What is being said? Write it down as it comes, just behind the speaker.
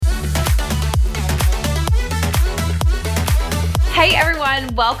Hey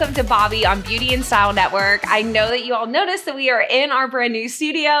everyone, welcome to Bobby on Beauty and Style Network. I know that you all noticed that we are in our brand new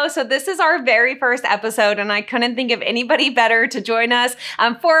studio. So this is our very first episode and I couldn't think of anybody better to join us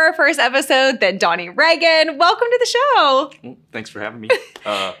for our first episode than Donnie Reagan. Welcome to the show. Thanks for having me.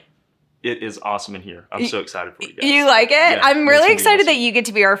 It is awesome in here. I'm so excited for you guys. You like it? Yeah, I'm really excited awesome. that you get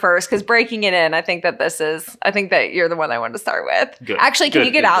to be our first because breaking it in, I think that you're the one I want to start with. Good. Actually, can Good,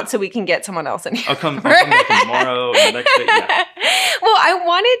 you get good, out good. so we can get someone else in here? I'll come back in tomorrow or the next day. Yeah. Well, I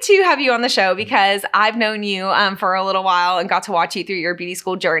wanted to have you on the show because I've known you for a little while and got to watch you through your beauty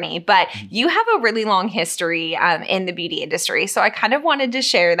school journey, but you have a really long history in the beauty industry. So I kind of wanted to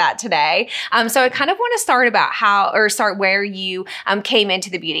share that today. So I kind of want to start where you came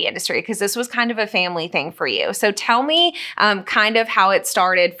into the beauty industry because this was kind of a family thing for you. So tell me kind of how it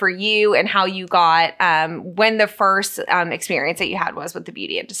started for you and how you got when the first experience that you had was with the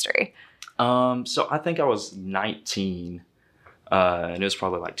beauty industry. So I think I was 19, and it was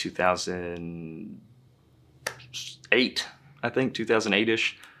probably like 2008, I think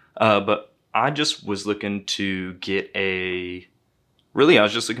 2008-ish. But I just was looking to get I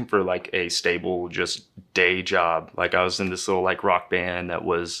was just looking for like a stable, just day job. Like I was in this little like rock band that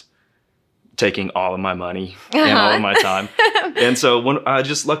was taking all of my money and all of my time. And so when I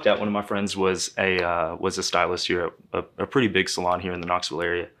just lucked out, one of my friends was a stylist here at a pretty big salon here in the Knoxville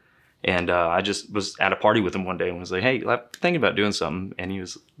area. And I just was at a party with him one day and was like, hey, I'm thinking about doing something. And he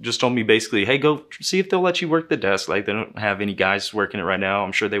just told me basically, hey, go see if they'll let you work the desk. Like they don't have any guys working it right now.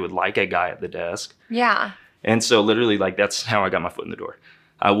 I'm sure they would like a guy at the desk. Yeah. And so literally like that's how I got my foot in the door.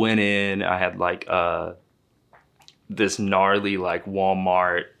 I went in, I had like this gnarly like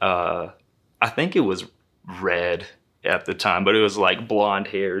Walmart, I think it was red at the time, but it was like blonde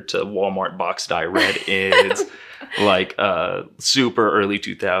hair to Walmart box dye red ends, like super early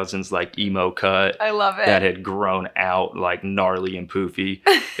 2000s, like emo cut. I love it. That had grown out like gnarly and poofy.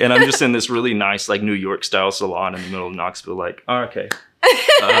 And I'm just in this really nice like New York style salon in the middle of Knoxville, like, oh, okay.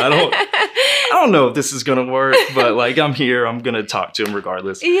 I don't know if this is going to work, but like I'm here, I'm going to talk to him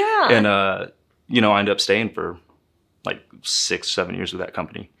regardless. Yeah. And, I ended up staying for like 6-7 years with that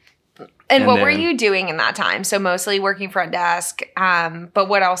company. And what were you doing in that time? So mostly working front desk, but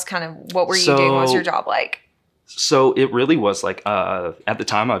what else what were you doing? What was your job like? So it really was like, at the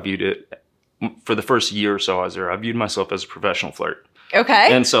time I viewed it, for the first year or so I was there, I viewed myself as a professional flirt.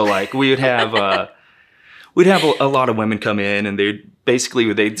 Okay. And so like we'd have a lot of women come in and they'd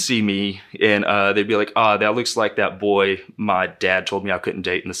see me and they'd be like, that looks like that boy my dad told me I couldn't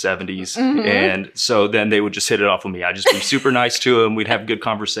date in the 70s. Mm-hmm. And so then they would just hit it off with me. I'd just be super nice to them. We'd have good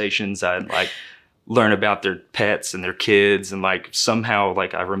conversations. I'd like learn about their pets and their kids. And like somehow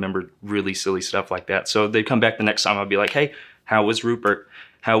like I remembered really silly stuff like that. So they'd come back the next time. I'd be like, hey, how was Rupert?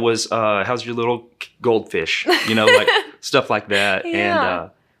 How's your little goldfish? Like stuff like that. Yeah.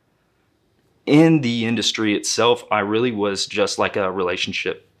 And, in the industry itself, I really was just like a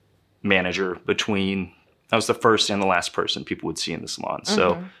relationship manager I was the first and the last person people would see in the salon. Mm-hmm.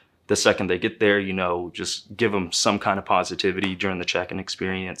 So the second they get there, just give them some kind of positivity during the check-in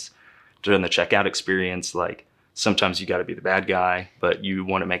experience, during the checkout experience. Like sometimes you got to be the bad guy, but you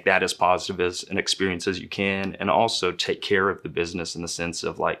want to make that as positive as an experience as you can. And also take care of the business in the sense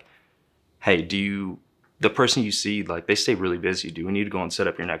of like, hey, the person you see, like they stay really busy. Do we need to go and set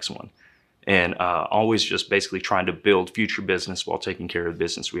up your next one? And always just basically trying to build future business while taking care of the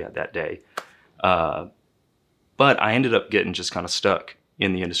business we had that day. But I ended up getting just kind of stuck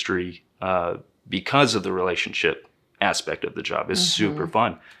in the industry because of the relationship aspect of the job. It's super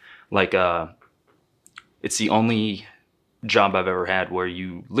fun. Like, it's the only job I've ever had where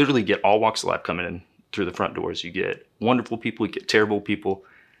you literally get all walks of life coming in through the front doors. You get wonderful people, you get terrible people,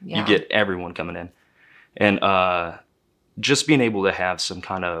 you get everyone coming in. And just being able to have some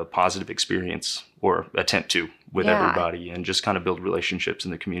kind of positive experience or attempt to with everybody and just kind of build relationships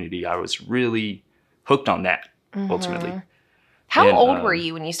in the community. I was really hooked on that ultimately. How old were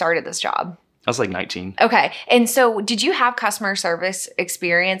you when you started this job? I was like 19. Okay. And so did you have customer service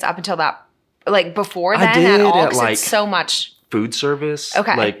experience up until that, like before then I did at all? at, Because like, it's so much. Food service.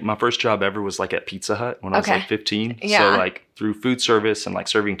 Okay. Like my first job ever was like at Pizza Hut when I was like 15. Yeah. So like through food service and like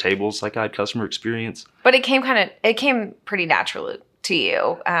serving tables, like I had customer experience. But it came pretty natural to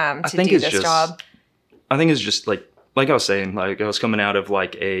you to do this job. I think it's just like I was saying, like I was coming out of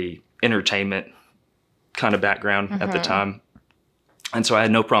like a entertainment kind of background at the time. And so I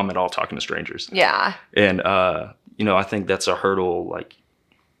had no problem at all talking to strangers. Yeah. And, I think that's a hurdle like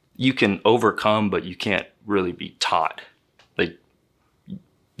you can overcome, but you can't really be taught. Like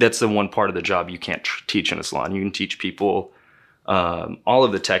that's the one part of the job you can't teach in a salon. You can teach people all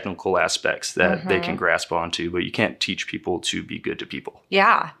of the technical aspects that they can grasp onto, but you can't teach people to be good to people.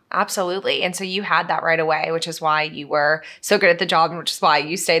 Yeah, absolutely. And so you had that right away, which is why you were so good at the job, and which is why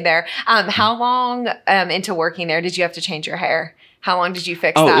you stayed there. How long into working there did you have to change your hair? How long did you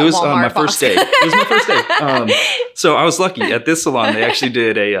fix that? It was Walmart my first day. It was my first day. So I was lucky at this salon. They actually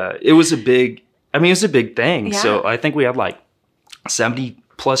did it was a big thing. Yeah. So I think we had like 70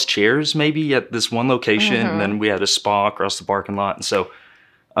 plus chairs maybe at this one location. And then we had a spa across the parking lot. And so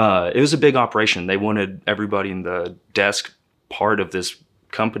it was a big operation. They wanted everybody in the desk part of this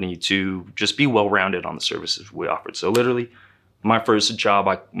company to just be well-rounded on the services we offered. So literally my first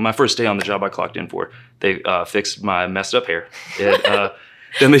day on the job I clocked in for, they fixed my messed up hair.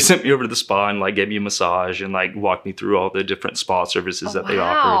 Then they sent me over to the spa and like gave me a massage and like walked me through all the different spa services that they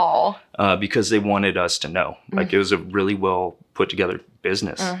offered because they wanted us to know. Like it was a really well put together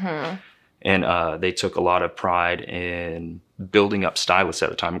business. And they took a lot of pride in building up stylists at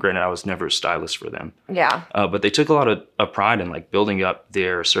the time. Granted, I was never a stylist for them. Yeah. But they took a lot of pride in like building up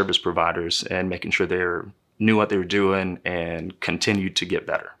their service providers and making sure they knew what they were doing and continued to get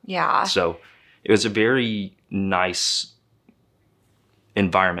better. Yeah. So it was a very nice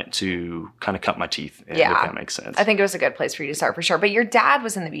environment to kind of cut my teeth in, if that makes sense. I think it was a good place for you to start for sure. But your dad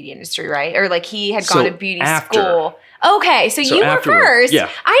was in the beauty industry, right? Or like he had gone to beauty school. Okay, so you were first. Yeah.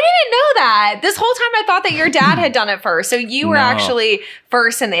 I didn't know that. This whole time I thought that your dad had done it first. So you were actually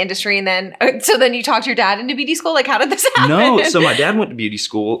first in the industry, and then then you talked your dad into beauty school? Like how did this happen? No, so my dad went to beauty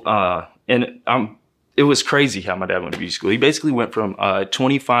school and it was crazy how my dad went to beauty school. He basically went from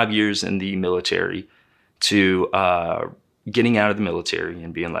 25 years in the military to getting out of the military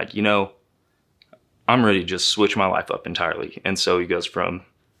and being like, I'm ready to just switch my life up entirely. And so he goes from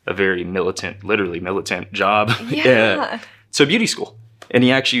a very literally militant job to beauty school. And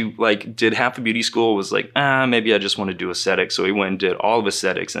he actually like did half of beauty school, was like, maybe I just want to do aesthetics. So he went and did all of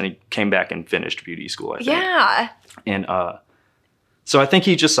aesthetics and he came back and finished beauty school, I think. Yeah. And so I think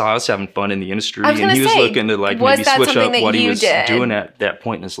he just saw us having fun in the industry and he was looking to like maybe switch up what he was doing at that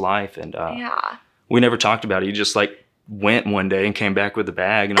point in his life. And we never talked about it. He just like went one day and came back with a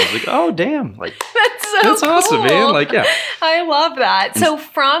bag and I was like, oh damn, like that's awesome, man. Like, yeah, I love that. So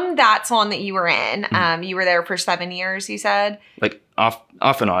from that salon that you were in, you were there for 7 years, you said? Like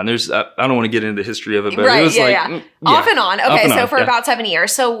off and on. There's I don't want to get into the history of it, but it was off and on. Okay, so for about 7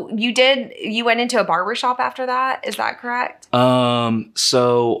 years. So you went into a barbershop after that, is that correct?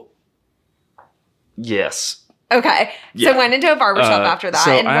 So yes. Okay. So went into a barbershop after that.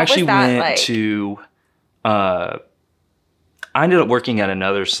 So and I actually went like? to I ended up working at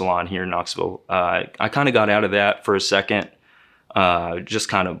another salon here in Knoxville. I kind of got out of that for a second. Just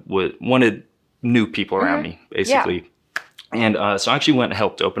kind of wanted new people around me, basically. Yeah. And so I actually went and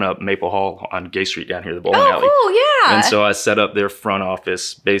helped open up Maple Hall on Gay Street down here, the bowling alley. Oh, yeah. And so I set up their front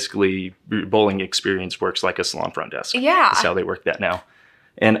office. Basically, bowling experience works like a salon front desk. Yeah. That's how they work that now.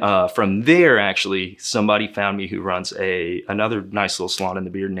 And from there, actually, somebody found me who runs another nice little salon in the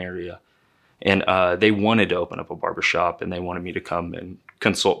Bearden area. And they wanted to open up a barbershop, and they wanted me to come and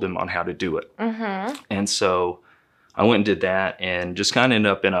consult them on how to do it. And so I went and did that and just kind of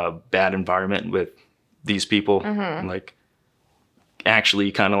ended up in a bad environment with these people. Like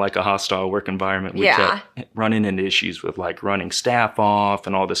actually kind of like a hostile work environment. We kept running into issues with like running staff off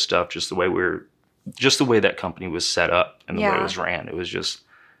and all this stuff, just the way that company was set up and the way it was ran. It was just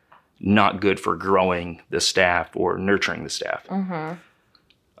not good for growing the staff or nurturing the staff.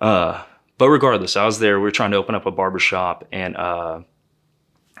 But regardless, I was there. We were trying to open up a barbershop, and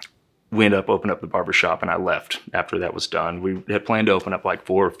we ended up opening up the barbershop, and I left after that was done. We had planned to open up like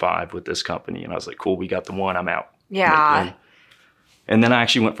 4 or 5 with this company, and I was like, cool, we got the one, I'm out. Yeah. And then I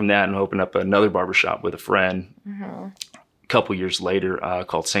actually went from that and opened up another barbershop with a friend a couple years later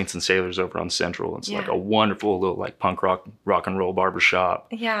called Saints and Sailors over on Central. It's like a wonderful little like punk rock and roll barbershop.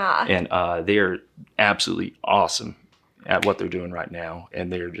 Yeah. And they're absolutely awesome at what they're doing right now,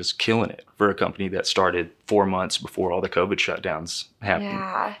 and they're just killing it for a company that started 4 months before all the COVID shutdowns happened.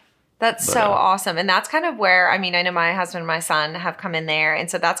 Yeah, that's so awesome. And that's kind of where, I mean, I know my husband and my son have come in there,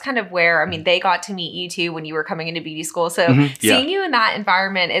 and so that's kind of where, I mean, they got to meet you too when you were coming into beauty school. So seeing you in that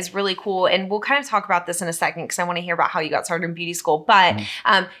environment is really cool, and we'll kind of talk about this in a second because I want to hear about how you got started in beauty school. But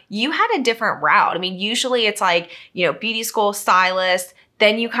you had a different route. I mean, usually it's like, beauty school, stylist,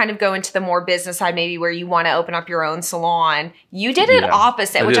 then you kind of go into the more business side, maybe where you want to open up your own salon. You did it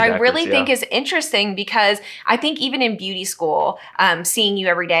opposite, which I really think is interesting, because I think even in beauty school, seeing you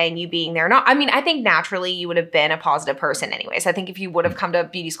every day and you being there, I think naturally you would have been a positive person anyways. I think if you would have come to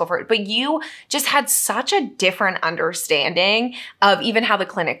beauty school for it, but you just had such a different understanding of even how the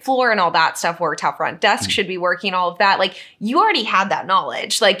clinic floor and all that stuff worked, how front desk should be working, all of that. Like, you already had that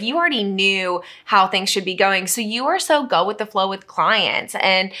knowledge. Like, you already knew how things should be going. So you were so go with the flow with clients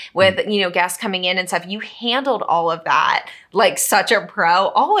and with, guests coming in and stuff. You handled all of that like such a pro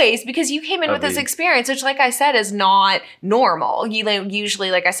always, because you came in with this experience, which, like I said, is not normal.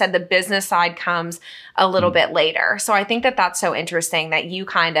 Usually, like I said, the business side comes a little bit later. So I think that that's so interesting that you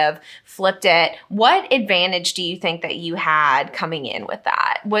kind of flipped it. What advantage do you think that you had coming in with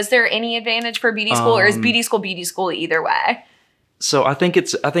that? Was there any advantage for beauty school, or is beauty school either way? So I think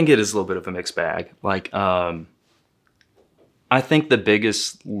it is a little bit of a mixed bag. Like, I think the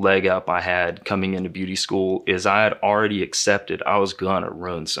biggest leg up I had coming into beauty school is I had already accepted I was gonna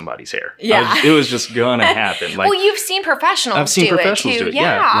ruin somebody's hair. Yeah, it was just gonna happen. Like, well, you've seen professionals do it too.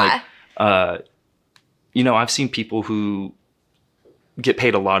 Yeah. Like, I've seen people who get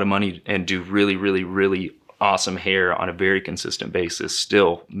paid a lot of money and do really, really, really awesome hair on a very consistent basis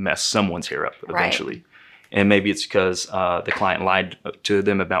still mess someone's hair up eventually. Right. And maybe it's because the client lied to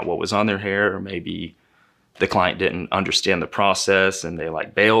them about what was on their hair, or maybe the client didn't understand the process and they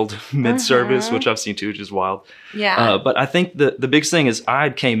like bailed mid-service, which I've seen too, which is wild. Yeah. But I think the big thing is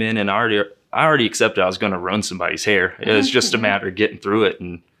I came in and I already accepted I was going to ruin somebody's hair. It was just a matter of getting through it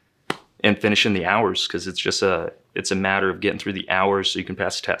and finishing the hours, because it's a matter of getting through the hours so you can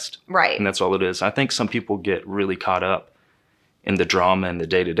pass the test. Right. And that's all it is. I think some people get really caught up in the drama and the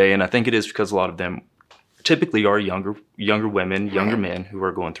day-to-day, and I think it is because a lot of them typically are younger women, younger men who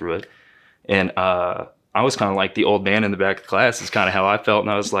are going through it. And I was kind of like the old man in the back of the class is kind of how I felt.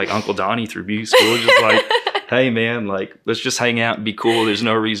 And I was like Uncle Donnie through beauty school, just like, hey man, like, let's just hang out and be cool. There's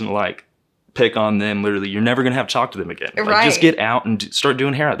no reason to like pick on them. Literally, you're never going to have to talk to them again. Like, right. Just get out and start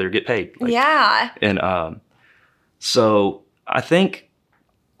doing hair out there, get paid. Like, yeah. And so I think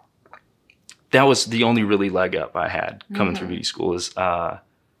that was the only really leg up I had coming through beauty school is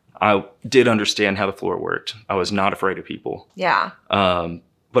I did understand how the floor worked. I was not afraid of people. Yeah.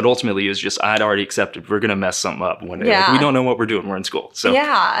 But ultimately, it was just I'd already accepted we're going to mess something up one day. Yeah. Like, we don't know what we're doing. We're in school. So,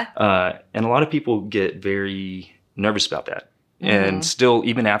 yeah. And a lot of people get very nervous about that. And still,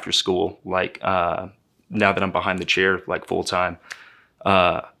 even after school, like now that I'm behind the chair, like full time,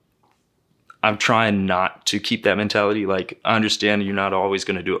 I'm trying not to keep that mentality. Like, I understand you're not always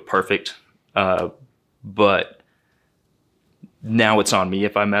going to do it perfect, but now it's on me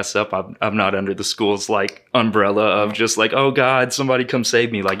if I mess up. I'm not under the school's like umbrella of just like, oh God, somebody come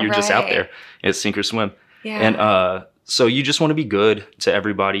save me. Like, you're just out there. It's sink or swim. Yeah. And so you just want to be good to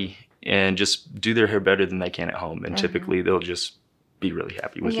everybody and just do their hair better than they can at home. And typically they'll just be really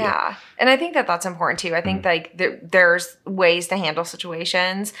happy with you. Yeah. And I think that that's important too. I think like there's ways to handle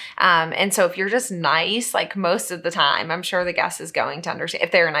situations. And so if you're just nice, like most of the time, I'm sure the guest is going to understand.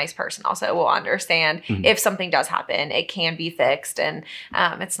 If they're a nice person also will understand if something does happen, it can be fixed and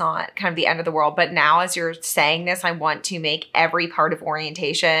it's not kind of the end of the world. But now as you're saying this, I want to make every part of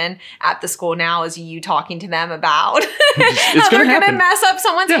orientation at the school now is you talking to them about how they're going to mess up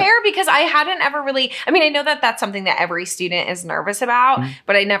someone's hair, because I hadn't ever really, I mean, I know that that's something that every student is nervous about,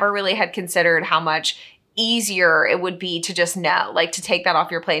 but I never really had considered how much easier it would be to just know, like to take that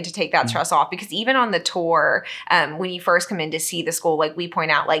off your plate and to take that stress off. Because even on the tour, when you first come in to see the school, like we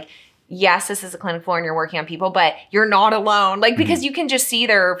point out, like, yes, this is a clinic floor and you're working on people, but you're not alone. Like, because you can just see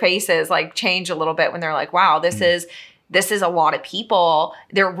their faces like change a little bit when they're like, wow, this is a lot of people.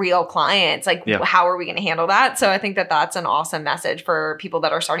 They're real clients. Like, how are we going to handle that? So I think that that's an awesome message for people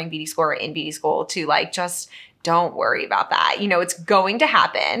that are starting beauty school or in beauty school to like, just don't worry about that. You know, it's going to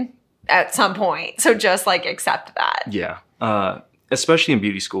happen at some point. So just like accept that. Yeah. Especially in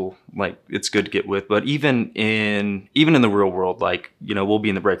beauty school, like it's good to get with, but even in the real world, like, you know, we'll be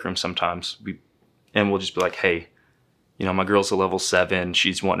in the break room sometimes and we'll just be like, hey, you know, my girl's a level 7.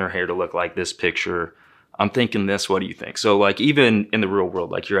 She's wanting her hair to look like this picture. I'm thinking this, what do you think? So like even in the real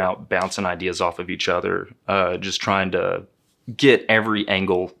world, like you're out bouncing ideas off of each other, just trying to get every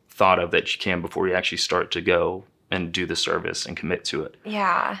angle thought of that you can before you actually start to go and do the service and commit to it.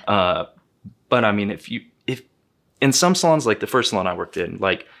 Yeah. But I mean, if in some salons, like the first salon I worked in,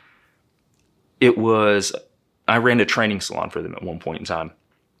 like I ran a training salon for them at one point in time.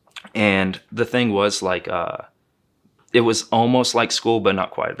 And the thing was like, it was almost like school, but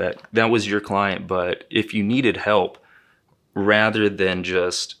not quite. That was your client. But if you needed help, rather than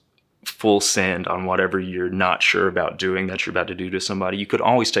just full send on whatever you're not sure about doing that you're about to do to somebody, you could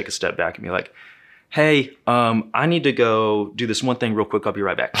always take a step back and be like, hey, I need to go do this one thing real quick. I'll be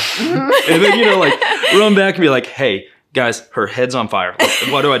right back. And then, like run back and be like, hey, guys, her head's on fire.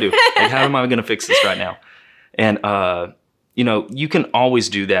 What do I do? Like, how am I going to fix this right now? And, you can always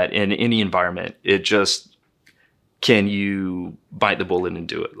do that in any environment. It just, can you bite the bullet and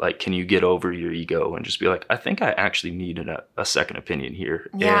do it? Like, can you get over your ego and just be like, I think I actually need a second opinion here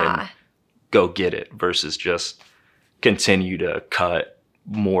and go get it versus just continue to cut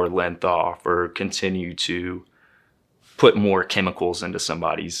more length off or continue to put more chemicals into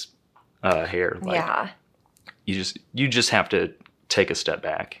somebody's hair. Like, you just have to take a step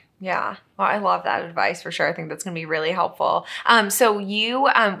back. Yeah. Well, I love that advice for sure. I think that's going to be really helpful. So you,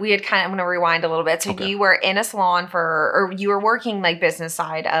 we had I'm going to rewind a little bit. So you were in a salon or you were working like business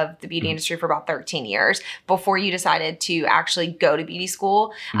side of the beauty industry for about 13 years before you decided to actually go to beauty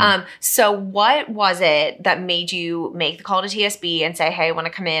school. So what was it that made you make the call to TSB and say, hey, I want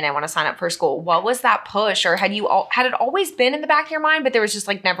to come in, I want to sign up for school? What was that push? Or had it always been in the back of your mind, but there was just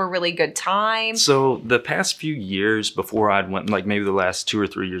like never really good time? So the past few years before I'd went, like maybe the last 2 or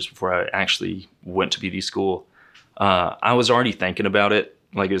 3 years before I actually went to beauty school, I was already thinking about it.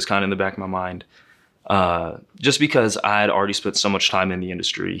 Like, it was kind of in the back of my mind, just because I had already spent so much time in the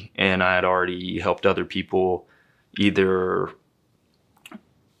industry and I had already helped other people either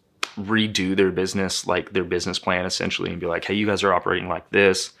redo their business, like their business plan essentially, and be like, hey, you guys are operating like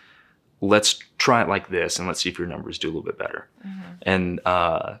this. Let's try it like this and let's see if your numbers do a little bit better. And,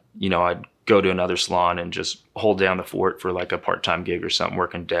 I'd go to another salon and just hold down the fort for like a part-time gig or something,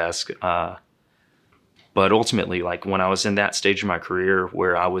 working desk. But ultimately, like when I was in that stage of my career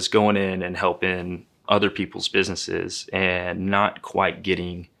where I was going in and helping other people's businesses and not quite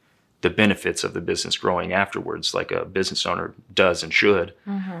getting the benefits of the business growing afterwards, like a business owner does and should,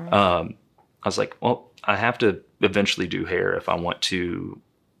 I was like, well, I have to eventually do hair if I want to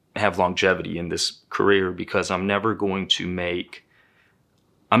have longevity in this career, because I'm never going to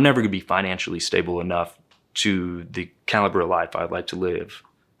be financially stable enough to the caliber of life I'd like to live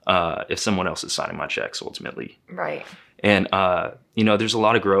if someone else is signing my checks ultimately. Right. And, there's a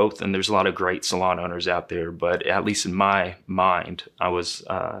lot of growth and there's a lot of great salon owners out there, but at least in my mind, I was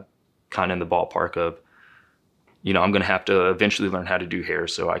kind of in the ballpark of, I'm going to have to eventually learn how to do hair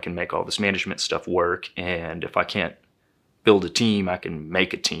so I can make all this management stuff work. And if I can't build a team, I can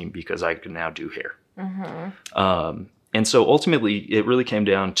make a team because I can now do hair. And so ultimately, it really came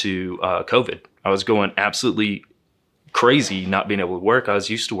down to COVID. I was going absolutely crazy not being able to work. I was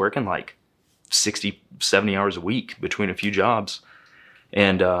used to working like 60, 70 hours a week between a few jobs.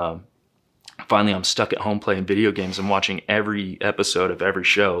 And finally, I'm stuck at home playing video games and watching every episode of every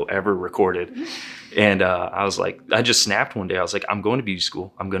show ever recorded. And I was like, I just snapped one day. I was like, I'm going to beauty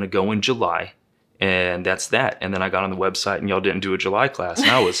school. I'm going to go in July. And that's that. And then I got on the website and y'all didn't do a July class. And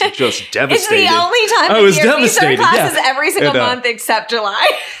I was just devastated. It's the only time I was devastated. Classes every single month except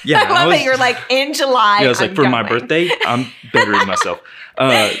July. Yeah, I love that you're like, in July. Yeah, I was like, for my birthday, I'm bettering myself.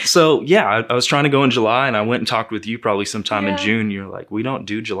 I was trying to go in July and I went and talked with you probably sometime in June. You're like, we don't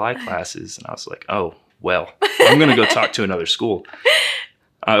do July classes. And I was like, oh, well, I'm going to go talk to another school.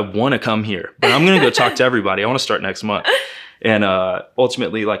 I want to come here, but I'm going to go talk to everybody. I want to start next month. And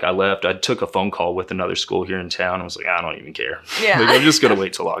ultimately, like, I left. I took a phone call with another school here in town. I was like, I don't even care. Yeah. Like, I'm just going to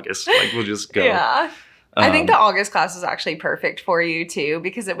wait till August. Like, we'll just go. Yeah. I think the August class was actually perfect for you, too,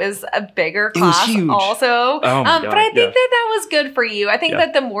 because it was a bigger class also. Oh my God, but I think that was good for you. I think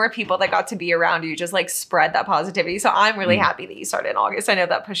that the more people that got to be around you just, like, spread that positivity. So I'm really happy that you started in August. I know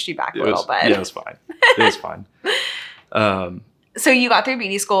that pushed you back a little bit. Yeah, it was fine. It was fine. So you got through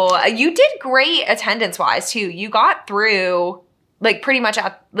beauty school. You did great attendance-wise, too. You got through, like, pretty much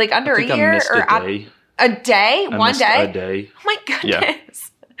at, like, under a year? I missed a day. A day? One day? A day. Oh, my goodness. Yeah.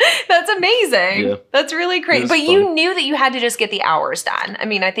 That's amazing. Yeah. That's really great. But you knew that you had to just get the hours done. I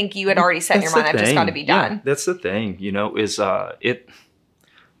mean, I think you had already set in your mind, I've just got to be done. Yeah, that's the thing,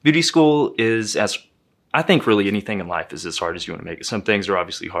 beauty school is I think really anything in life is as hard as you want to make it. Some things are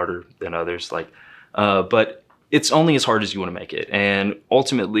obviously harder than others, but it's only as hard as you want to make it. And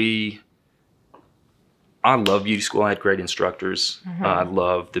ultimately, I love beauty school. I had great instructors. I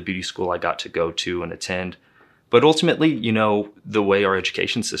love the beauty school I got to go to and attend. But ultimately, the way our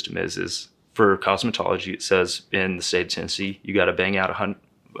education system is for cosmetology, it says in the state of Tennessee, you got to bang out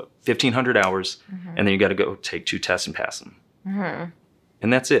 1,500 hours, and then you got to go take 2 tests and pass them.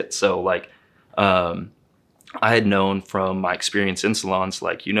 And that's it. So, I had known from my experience in salons,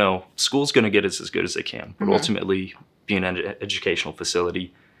 school's going to get us as good as they can. But ultimately, being an educational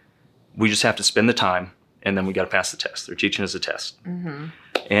facility, we just have to spend the time, and then we got to pass the test. They're teaching us a test.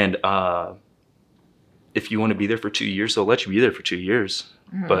 And if you want to be there for 2 years, they'll let you be there for 2 years.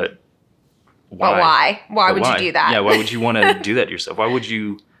 Mm-hmm. But why? Why would you do that? Yeah, why would you want to do that to yourself? Why would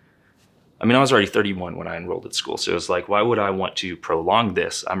you? I mean, I was already 31 when I enrolled at school. So it was like, why would I want to prolong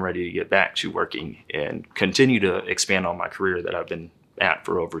this? I'm ready to get back to working and continue to expand on my career that I've been at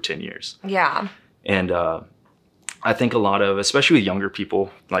for over 10 years. Yeah. And I think a lot of, especially with younger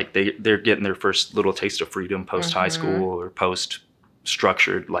people, like they're getting their first little taste of freedom post high school or post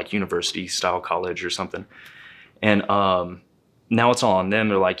structured like university style college or something. And now it's all on them.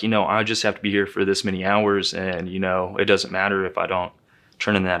 They're like, I just have to be here for this many hours. And, it doesn't matter if I don't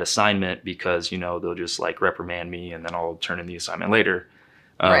turn in that assignment because, they'll just like reprimand me and then I'll turn in the assignment later.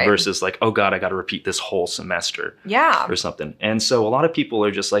 Right. Versus like, oh God, I got to repeat this whole semester or something. And so a lot of people are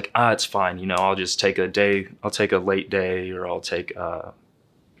just like, it's fine. I'll just take a day, I'll take a late day, or I'll take a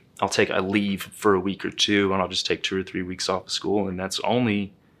leave for a week or two, and I'll just take 2 or 3 weeks off of school. And that's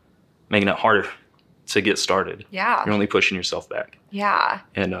only making it harder to get started. Yeah. You're only pushing yourself back. Yeah.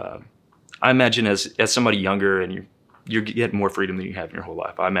 And I imagine as somebody younger and you're getting more freedom than you have in your whole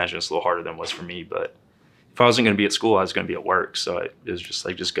life, I imagine it's a little harder than it was for me, but if I wasn't going to be at school, I was going to be at work. So it was just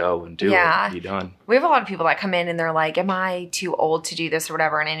like, just go and do it, be done. We have a lot of people that come in and they're like, am I too old to do this or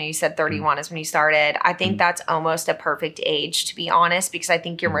whatever? And I know you said 31 is when you started. I think that's almost a perfect age, to be honest, because I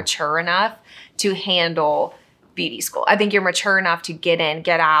think you're mature enough to handle beauty school. I think you're mature enough to get in,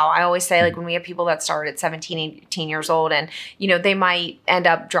 get out. I always say, like, when we have people that start at 17, 18 years old and, they might end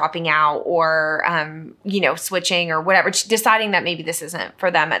up dropping out or, switching or whatever, deciding that maybe this isn't for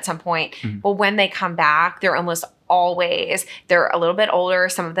them at some point. But when they come back, they're a little bit older.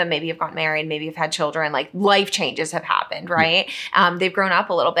 Some of them maybe have gotten married, maybe have had children, like life changes have happened, right? They've grown up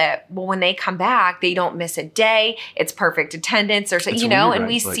a little bit. Well, when they come back, they don't miss a day. It's perfect attendance or so, and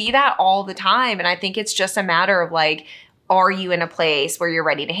we see that all the time. And I think it's just a matter of like, are you in a place where you're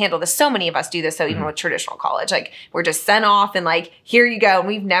ready to handle this? So many of us do this. So even with traditional college, like we're just sent off and like, here you go. And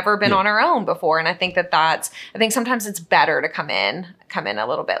we've never been on our own before. And I think I think sometimes it's better to come in a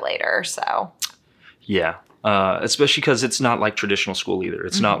little bit later. So. Yeah. Especially because it's not like traditional school either.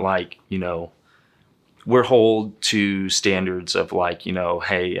 It's not like, we're held to standards of like,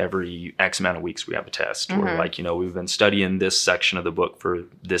 hey, every X amount of weeks we have a test. Or like, we've been studying this section of the book for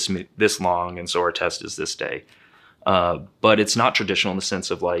this long. And so our test is this day. But it's not traditional in the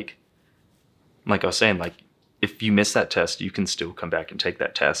sense of like I was saying, like, if you miss that test, you can still come back and take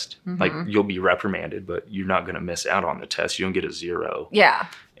that test. Like you'll be reprimanded, but you're not going to miss out on the test. You don't get a 0. Yeah.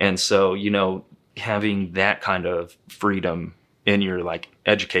 And so, having that kind of freedom in your like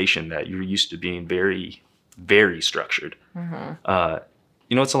education that you're used to being very, very structured,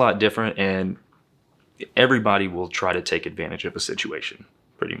 it's a lot different, and everybody will try to take advantage of a situation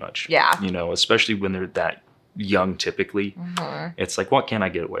pretty much. Yeah. Especially when they're that young, typically. It's like, what can I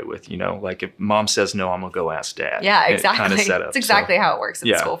get away with? Like if mom says no, I'm gonna go ask dad. Yeah, exactly. Kind of set up. It's exactly how it works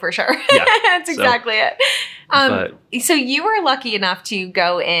in school for sure. Yeah. That's exactly it. So you were lucky enough to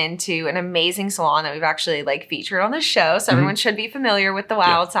go into an amazing salon that we've actually like featured on the show. So everyone should be familiar with the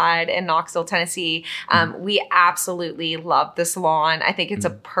Wild Side in Knoxville, Tennessee. We absolutely love the salon. I think it's a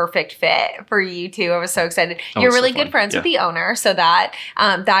perfect fit for you too. I was so excited. You're really good friends with the owner, so that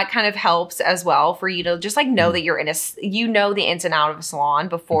that kind of helps as well for you to just like know that you're the ins and outs of a salon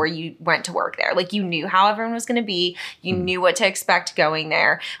before you went to work there. Like you knew how everyone was going to be. You knew what to expect going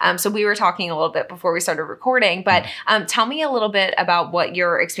there. So we were talking a little bit before we started recording. But tell me a little bit about what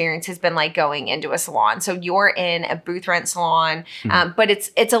your experience has been like going into a salon. So you're in a booth rent salon, but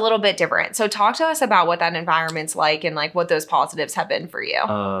it's a little bit different. So talk to us about what that environment's like and like what those positives have been for you.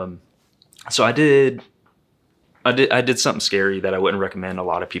 So I did something scary that I wouldn't recommend a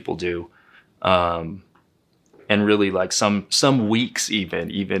lot of people do. And really like some weeks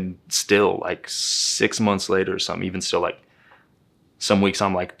even still like 6 months later or something, even still like some weeks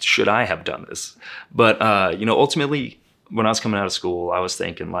I'm like, should I have done this? But, ultimately when I was coming out of school, I was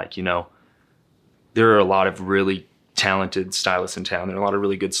thinking like, there are a lot of really talented stylists in town. There are a lot of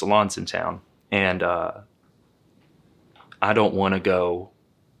really good salons in town. And I don't want to go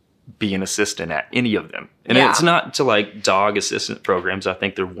be an assistant at any of them. And it's not to like dog assistant programs. I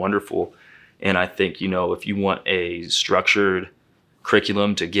think they're wonderful. And I think, if you want a structured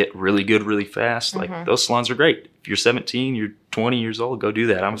curriculum to get really good really fast, like those salons are great. If you're 17, you're 20 years old, go do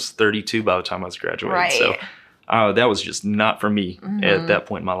that. I was 32 by the time I was graduating. Right. So that was just not for me at that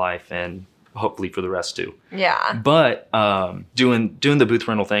point in my life, and hopefully for the rest too. Yeah. But doing the booth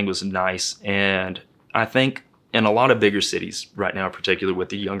rental thing was nice. And I think in a lot of bigger cities right now, in particular with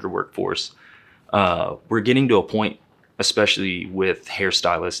the younger workforce, we're getting to a point, especially with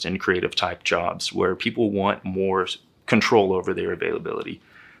hairstylist and creative type jobs, where people want more control over their availability.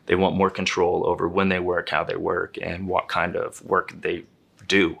 They want more control over when they work, how they work, and what kind of work they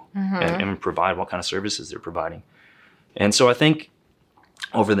do, and provide, what kind of services they're providing. And so I think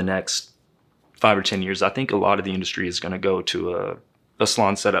over the next 5 or 10 years, I think a lot of the industry is going to go to a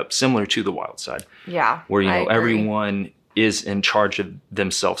salon setup similar to the Wild Side. Yeah. Where, everyone is in charge of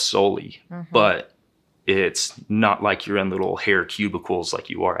themselves solely, but it's not like you're in little hair cubicles like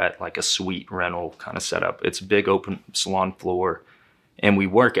you are at like a suite rental kind of setup. It's a big open salon floor, and we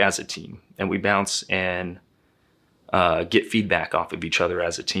work as a team, and we bounce and get feedback off of each other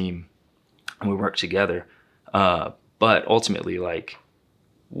as a team, and we work together. But ultimately, like,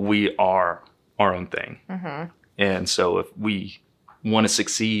 we are our own thing. And so if we want to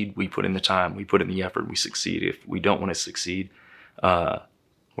succeed, we put in the time, we put in the effort, we succeed. If we don't want to succeed,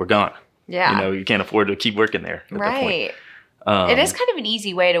 we're gone. Yeah. You can't afford to keep working there at that point. It is kind of an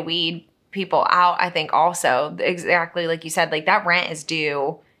easy way to weed people out, I think, also. Exactly like you said, like, that rent is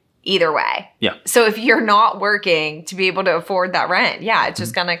due either way. Yeah. So if you're not working to be able to afford that rent, it's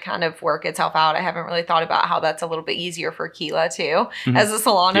just going to kind of work itself out. I haven't really thought about how that's a little bit easier for Keela too, as a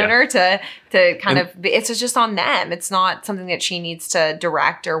salon owner to kind of, it's just on them. It's not something that she needs to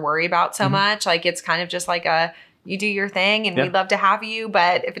direct or worry about so much. Like, it's kind of just like you do your thing, and we'd love to have you,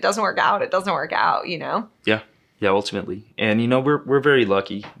 but if it doesn't work out, it doesn't work out, Yeah. Yeah, ultimately. And, we're very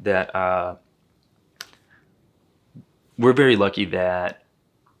lucky that,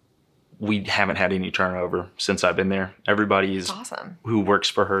 we haven't had any turnover since I've been there. Everybody is awesome. Who works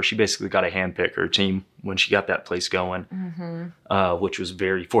for her. She basically got to handpick her team when she got that place going, which was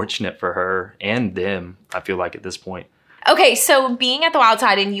very fortunate for her and them, I feel like, at this point. Okay, so being at the Wild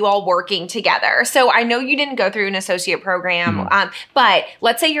Side and you all working together. So I know you didn't go through an associate program, but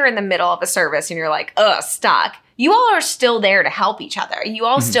let's say you're in the middle of a service and you're like, stuck. You all are still there to help each other. You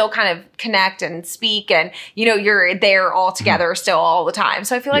all still kind of connect and speak, and you're there all together still all the time.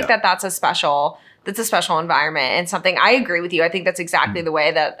 So I feel like that's a special environment, and something I agree with you. I think that's exactly the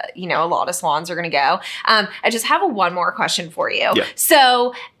way that a lot of salons are going to go. I just have one more question for you. Yeah.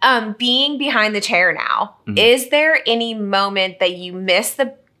 So being behind the chair now, is there any moment that you miss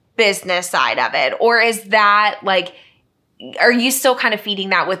the business side of it, or is that like, are you still kind of feeding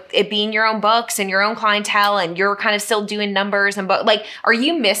that with it being your own books and your own clientele, and you're kind of still doing numbers like, are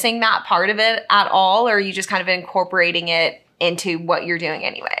you missing that part of it at all, or are you just kind of incorporating it into what you're doing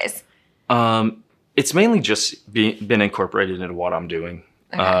anyways? It's mainly just been incorporated into what I'm doing.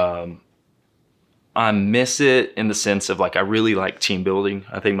 Okay. I miss it in the sense of, like, I really like team building.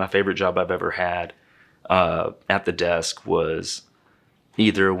 I think my favorite job I've ever had at the desk was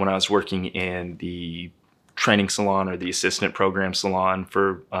either when I was working in the training salon or the assistant program salon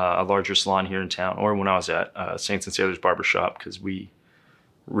for a larger salon here in town, or when I was at Saints and Sailors Barbershop, because we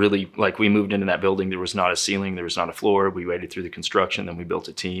moved into that building. There was not a ceiling, there was not a floor. We waited through the construction, then we built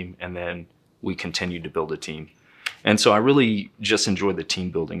a team, and then we continued to build a team. And so I really just enjoy the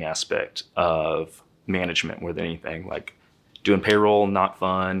team building aspect of management more than anything. Like, doing payroll, not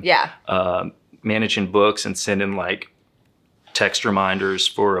fun. Yeah. Managing books and sending like text reminders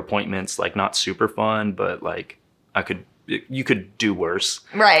for appointments, like, not super fun, but like you could do worse.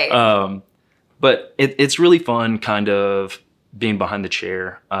 Right. But it's really fun kind of being behind the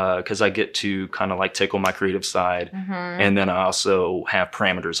chair, because I get to kind of like tickle my creative side. And then I also have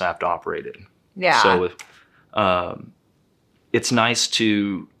parameters I have to operate in. Yeah. So it's nice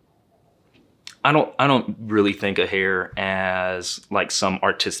to, I don't really think of hair as like some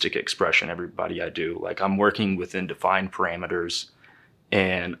artistic expression everybody I do. Like, I'm working within defined parameters,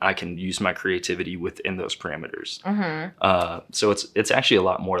 and I can use my creativity within those parameters. So it's actually a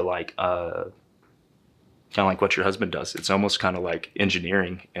lot more like kind of like what your husband does. It's almost kind of like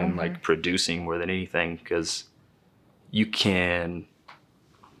engineering and like producing more than anything, because you can't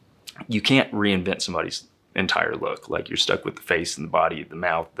reinvent somebody's entire look. Like, you're stuck with the face and the body, the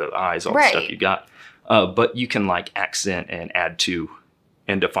mouth, the eyes, all the stuff you got. But you can like accent and add to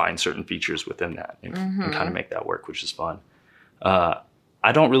and define certain features within that and kind of make that work, which is fun.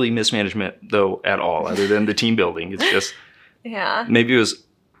 I don't really miss management though at all, other than the team building. It's just, maybe it was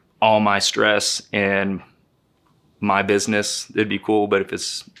all my stress and my business, it'd be cool. But if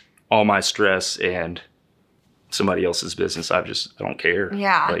it's all my stress and somebody else's business, I don't care.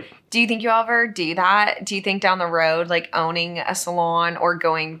 Yeah. Like, do you think you'll ever do that? Do you think down the road, like, owning a salon or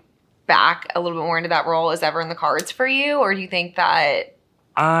going back a little bit more into that role is ever in the cards for you? Or do you think that...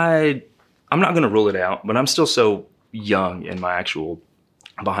 I'm not going to rule it out, but I'm still so young in my actual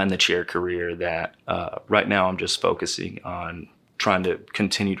behind the chair career that right now I'm just focusing on trying to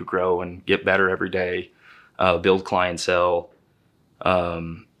continue to grow and get better every day, build clientele,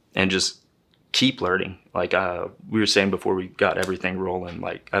 and just keep learning. Like we were saying before we got everything rolling,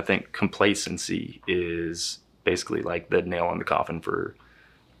 like I think complacency is basically like the nail in the coffin for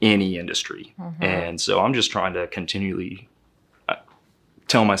any industry. And so I'm just trying to continually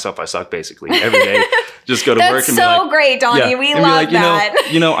tell myself I suck basically every day. Just go to work and be like, great, Donnie. We love like, that.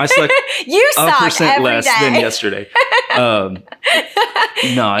 I suck you suck 1% every less day. than yesterday.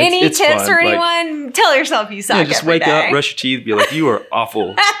 No, Any it's tips fun. for Like, anyone? Tell yourself you suck. yeah, just every wake day. up, brush your teeth, be like, you are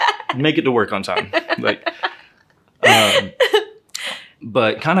awful. Make it to work on time. Like,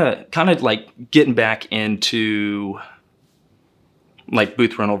 but kind of like getting back into like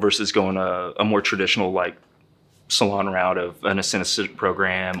booth rental versus going a more traditional like salon route of an assistant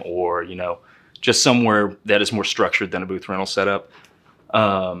program, or just somewhere that is more structured than a booth rental setup.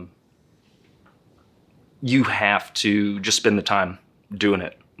 You have to just spend the time doing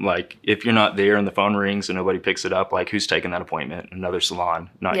it. Like if you're not there and the phone rings and nobody picks it up, like who's taking that appointment? Another salon,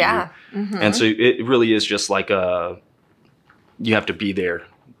 not you. And so it really is just like you have to be there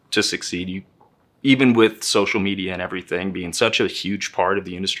to succeed. Even with social media and everything being such a huge part of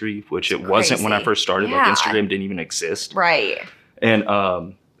the industry, which it wasn't when I first started. Like Instagram didn't even exist. Right. And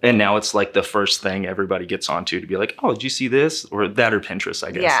now it's like the first thing everybody gets onto to be like, oh, did you see this? Or that, or Pinterest, I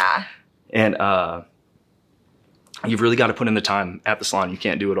guess. Yeah. And you've really got to put in the time at the salon. You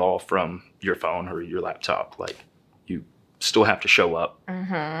can't do it all from your phone or your laptop. Like you still have to show up.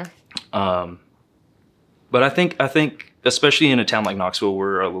 But I think especially in a town like Knoxville,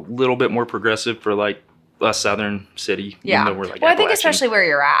 we're a little bit more progressive for like a southern city. Yeah. We're like I think especially where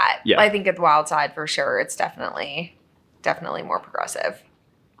you're at. Yeah. I think at the Wild Side for sure, it's definitely more progressive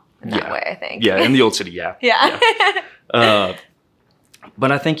in that way, I think. Yeah, in the old city, yeah. Yeah.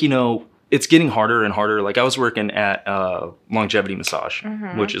 But I think, it's getting harder and harder. Like I was working at Longevity Massage,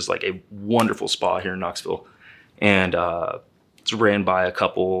 which is like a wonderful spa here in Knoxville. And it's ran by a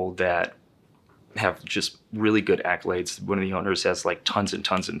couple that have just really good accolades. One of the owners has like tons and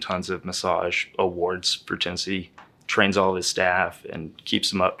tons and tons of massage awards for Tennessee, trains all of his staff and keeps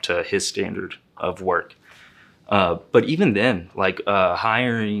them up to his standard of work. But even then, like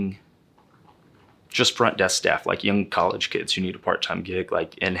hiring just front desk staff, like young college kids who need a part-time gig,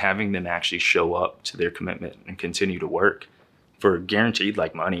 like, and having them actually show up to their commitment and continue to work for guaranteed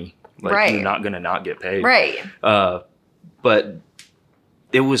like money, like you're not going to not get paid. Right. But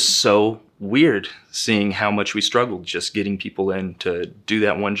it was so weird seeing how much we struggled just getting people in to do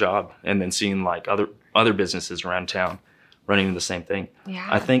that one job, and then seeing like other businesses around town running the same thing. Yeah.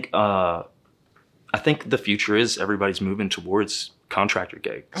 I think the future is everybody's moving towards contractor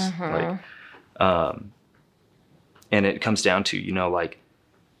gigs. Like, and it comes down to, like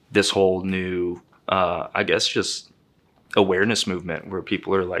this whole new, I guess just awareness movement where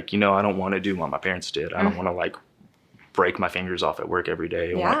people are like, I don't want to do what my parents did. I don't want to like break my fingers off at work every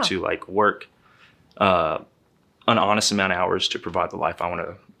day. I want to like work an honest amount of hours to provide the life I want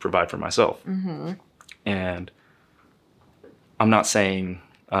to provide for myself. And I'm not saying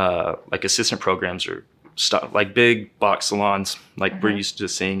like assistant programs or stuff like big box salons like we're used to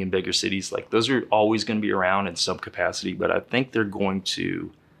seeing in bigger cities. Like those are always going to be around in some capacity, but I think they're going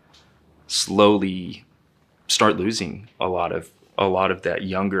to slowly start losing a lot of that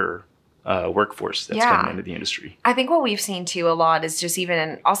younger workforce that's coming into the industry. I think what we've seen too a lot is just even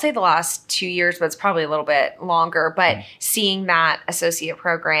in, I'll say the last 2 years, but it's probably a little bit longer, but seeing that associate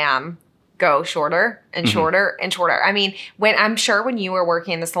program go shorter and shorter and shorter. I mean, when you were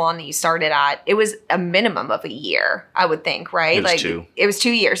working in the salon that you started at, it was a minimum of a year, I would think, right? It was like 2. It was 2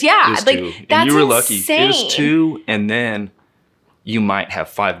 years. Yeah. It was like 2. that's and you were insane. lucky. It was 2, and then you might have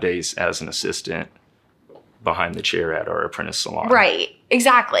 5 days as an assistant behind the chair at our apprentice salon. Right.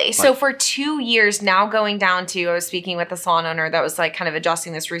 Exactly. So for 2 years now going down to, I was speaking with a salon owner that was like kind of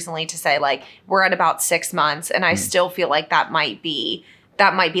adjusting this recently to say like, we're at about 6 months, and I still feel like that might be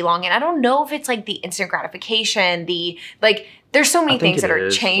long. And I don't know if it's like the instant gratification, there's so many things that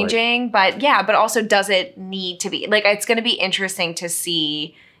are changing, but also does it need to be like, it's going to be interesting to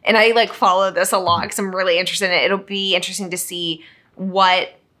see. And I like follow this a lot because I'm really interested in it. It'll be interesting to see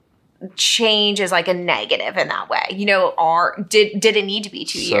what change is like a negative in that way, did it need to be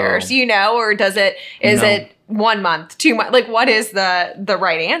 2 years, or is it 1 month, 2 months? Like what is the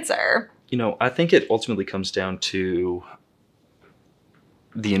right answer? I think it ultimately comes down to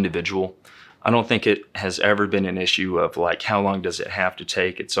the individual. I don't think it has ever been an issue of like, how long does it have to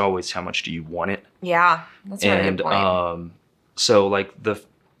take? It's always how much do you want it? Yeah, that's a really good point. So like the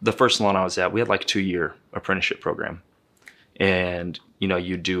first salon I was at, we had like a 2-year apprenticeship program. And,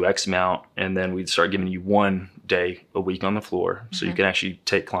 you do X amount, and then we'd start giving you 1 day a week on the floor. So you can actually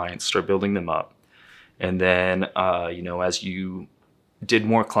take clients, start building them up. And then, as you did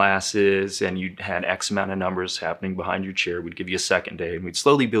more classes and you had X amount of numbers happening behind your chair, we'd give you a second day, and we'd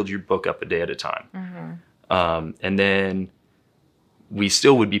slowly build your book up a day at a time. And then we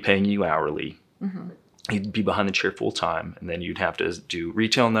still would be paying you hourly. You'd be behind the chair full time, and then you'd have to do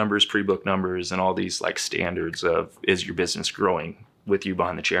retail numbers, pre-book numbers, and all these like standards of, is your business growing with you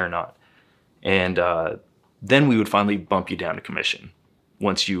behind the chair or not? And then we would finally bump you down to commission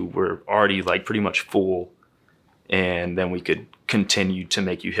once you were already like pretty much full. And then we could continue to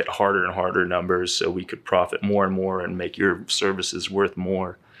make you hit harder and harder numbers so we could profit more and more and make your services worth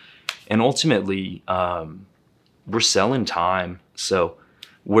more. And ultimately, we're selling time. So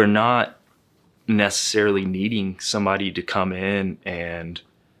we're not necessarily needing somebody to come in and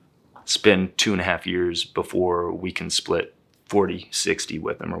spend 2.5 years before we can split 40-60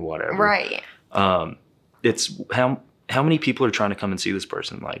 with them or whatever. Right. It's how many people are trying to come and see this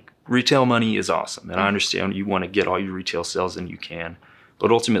person? Like, retail money is awesome. And I understand you want to get all your retail sales and you can. But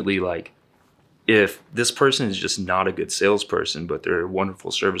ultimately, like, if this person is just not a good salesperson, but they're a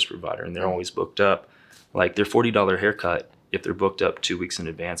wonderful service provider and they're always booked up, like their $40 haircut, if they're booked up 2 weeks in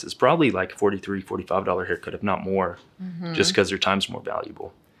advance, is probably like a $43, $45 haircut, if not more, just because their time's more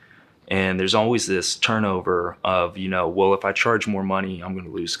valuable. And there's always this turnover of, well, if I charge more money, I'm going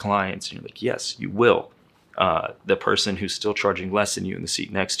to lose clients. And you're like, yes, you will. The person who's still charging less than you in the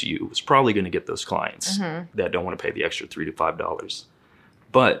seat next to you is probably going to get those clients that don't want to pay the extra $3 to $5.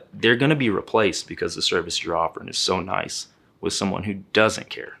 But they're going to be replaced because the service you're offering is so nice with someone who doesn't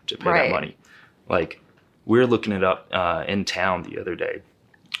care to pay that money. Like, we're looking it up in town the other day.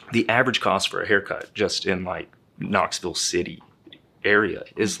 The average cost for a haircut just in like Knoxville City area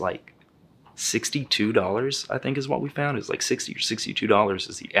is like $62, I think is what we found. It's like $60 or $62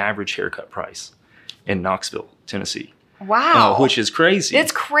 is the average haircut price in Knoxville, Tennessee. Wow. Which is crazy.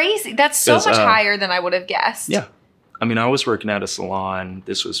 It's crazy. That's so much higher than I would have guessed. Yeah. I mean, I was working at a salon.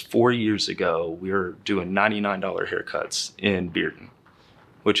 This was 4 years ago. We were doing $99 haircuts in Bearden,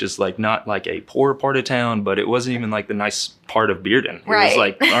 which is like not like a poor part of town, but it wasn't even like the nice part of Bearden. It was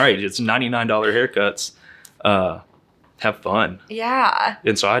like, all right, it's $99 haircuts. Have fun. Yeah.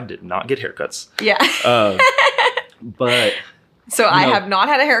 And so I did not get haircuts. Yeah. But so I have not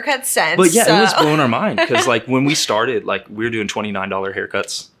had a haircut since. But yeah, it was blowing our mind because like when we started, like we were doing $29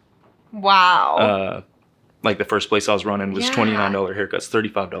 haircuts. Wow. Like the first place I was running was $29 haircuts,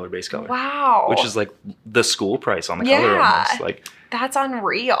 $35 base color. Wow. Which is like the school price on the color almost. Like, that's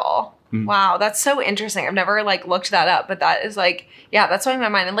unreal. Wow, that's so interesting. I've never like looked that up, but that is like, yeah, that's why in my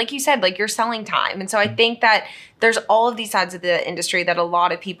mind. And like you said, like you're selling time. And so I think that there's all of these sides of the industry that a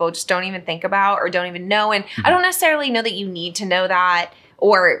lot of people just don't even think about or don't even know. And I don't necessarily know that you need to know that.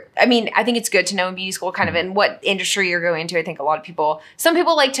 Or, I mean, I think it's good to know in beauty school kind of in what industry you're going into. I think some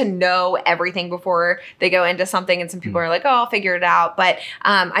people like to know everything before they go into something. And some people are like, oh, I'll figure it out. But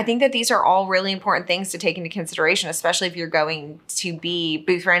I think that these are all really important things to take into consideration, especially if you're going to be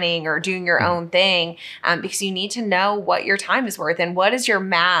booth renting or doing your own thing, because you need to know what your time is worth and what is your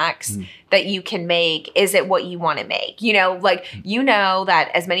max that you can make. Is it what you want to make?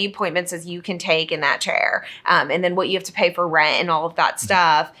 That as many appointments as you can take in that chair, and then what you have to pay for rent and all of that stuff,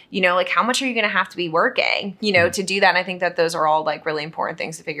 like how much are you going to have to be working, to do that? And I think that those are all like really important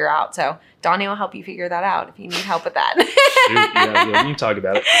things to figure out. So Donnie will help you figure that out if you need help with that. Yeah, we can talk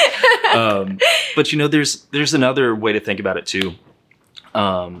about it. But there's another way to think about it too.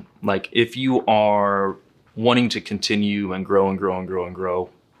 Like if you are wanting to continue and grow and grow and grow and grow,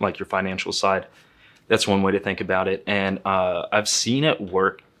 like your financial side, that's one way to think about it. And I've seen it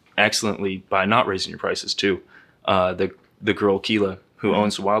work excellently by not raising your prices too. The girl Keela, who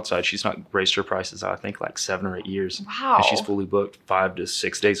owns the Wild Side, she's not raised her prices, I think, like 7 or 8 years. Wow. And she's fully booked 5 to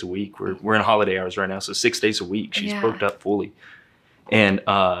 6 days a week. We're in holiday hours right now, so 6 days a week. She's booked up fully. And,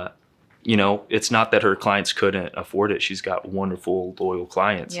 it's not that her clients couldn't afford it. She's got wonderful, loyal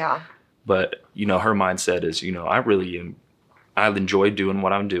clients. Yeah. But, her mindset is, I enjoy doing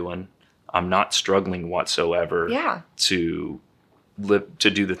what I'm doing. I'm not struggling whatsoever to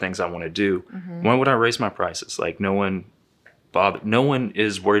do the things I want to do. Why would I raise my prices? Like no one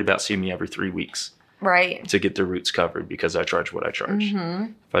is worried about seeing me every 3 weeks, right, to get their roots covered because I charge what I charge.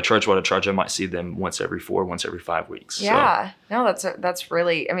 If I charge what I charge, I might see them once every 4, once every 5 weeks. Yeah. So. No, that's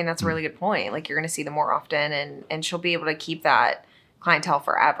really a really good point. Like you're going to see them more often and she'll be able to keep that clientele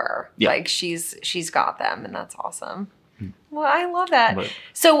forever. Yeah. Like she's got them and that's awesome. Well, I love that.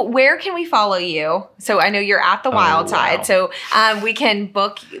 So where can we follow you? So I know you're at the Wild Side. So we can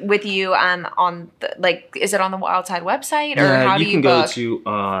book with you on is it on the Wild Side website or how do you book? You can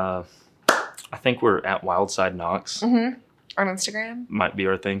go to, I think we're at Wild Side Knox. On Instagram? Might be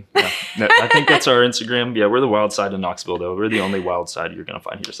our thing. Yeah. No, I think that's our Instagram. Yeah, we're the wild side of Knoxville, though. We're the only wild side you're going to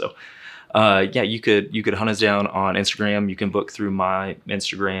find here. So, yeah, you could hunt us down on Instagram. You can book through my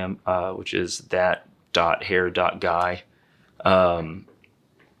Instagram, which is that.hair.guy. And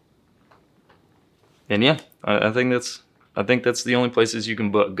yeah, I think that's the only places you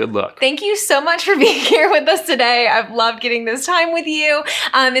can book. Good luck. Thank you so much for being here with us today. I've loved getting this time with you.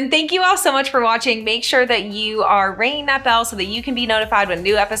 And thank you all so much for watching. Make sure that you are ringing that bell so that you can be notified when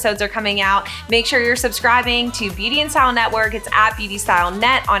new episodes are coming out. Make sure you're subscribing to Beauty and Style Network. It's at Beauty Style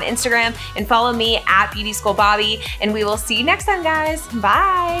Net on Instagram, and follow me at Beauty School Bobby. And we will see you next time, guys.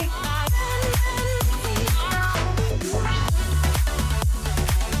 Bye.